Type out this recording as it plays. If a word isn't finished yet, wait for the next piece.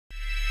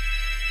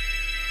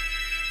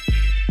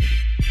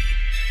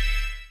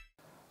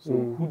So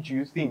who do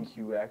you think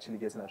you were actually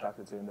getting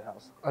attracted to in the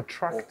house?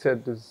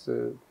 Attracted is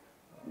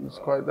it's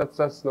quite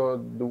that's not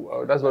the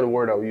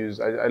word I'll use.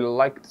 I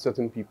liked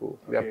certain people,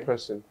 their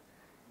person,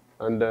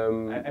 and I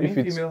mean, if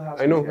it's female house.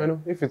 I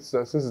know if it's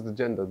since it's the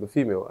gender, the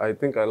female, I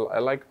think I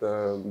like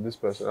this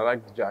person. I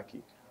liked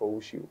Jackie for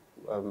who she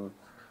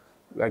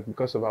like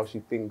because of how she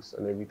thinks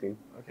and everything.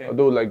 Okay.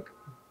 Although like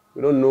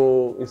we don't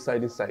know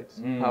inside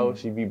how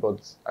she be,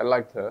 but I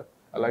liked her.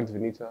 I liked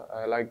Venita.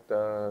 I liked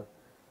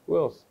who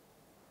else?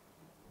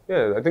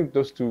 Yeah, I think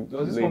those two. There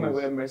was this ladies. moment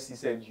where Mercy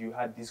said you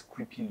had this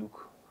creepy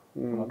look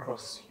from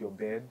across your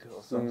bed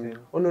or something.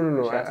 Oh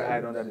no! She had to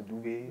hide under the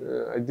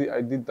duvet.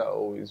 I did that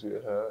always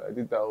with her. I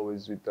did that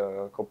always with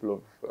a couple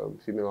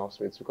of female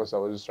housemates because I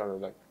was just trying to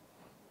like,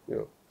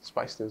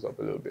 spice things up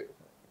a little bit.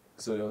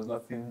 So there was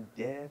nothing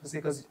there per se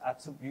because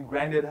you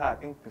grinded her. I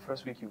think the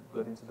first week you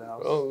got into the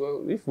house. Oh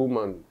well, if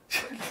woman,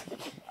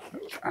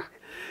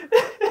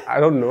 I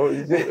don't know.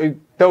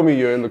 Tell me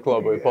you're in the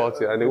club or a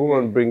party and a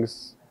woman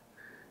brings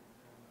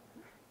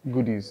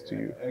goodies to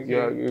you. Okay.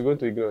 You're going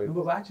to ignore it.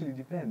 No, but actually it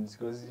depends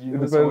because you It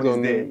know depends someone is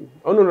on. there.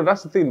 Oh no,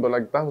 that's the thing. But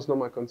like that was not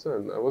my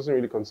concern. I wasn't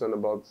really concerned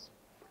about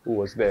who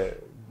was there,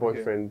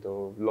 boyfriend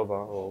or lover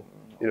or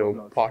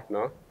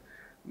partner.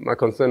 My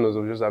concern was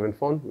just having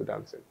fun with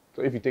dancing.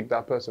 So if you take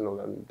that personal,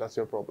 then that's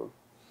your problem.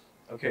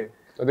 Okay.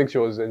 I think she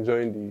was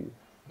enjoying the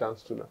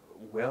dance too now.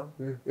 Well,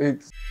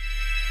 it's.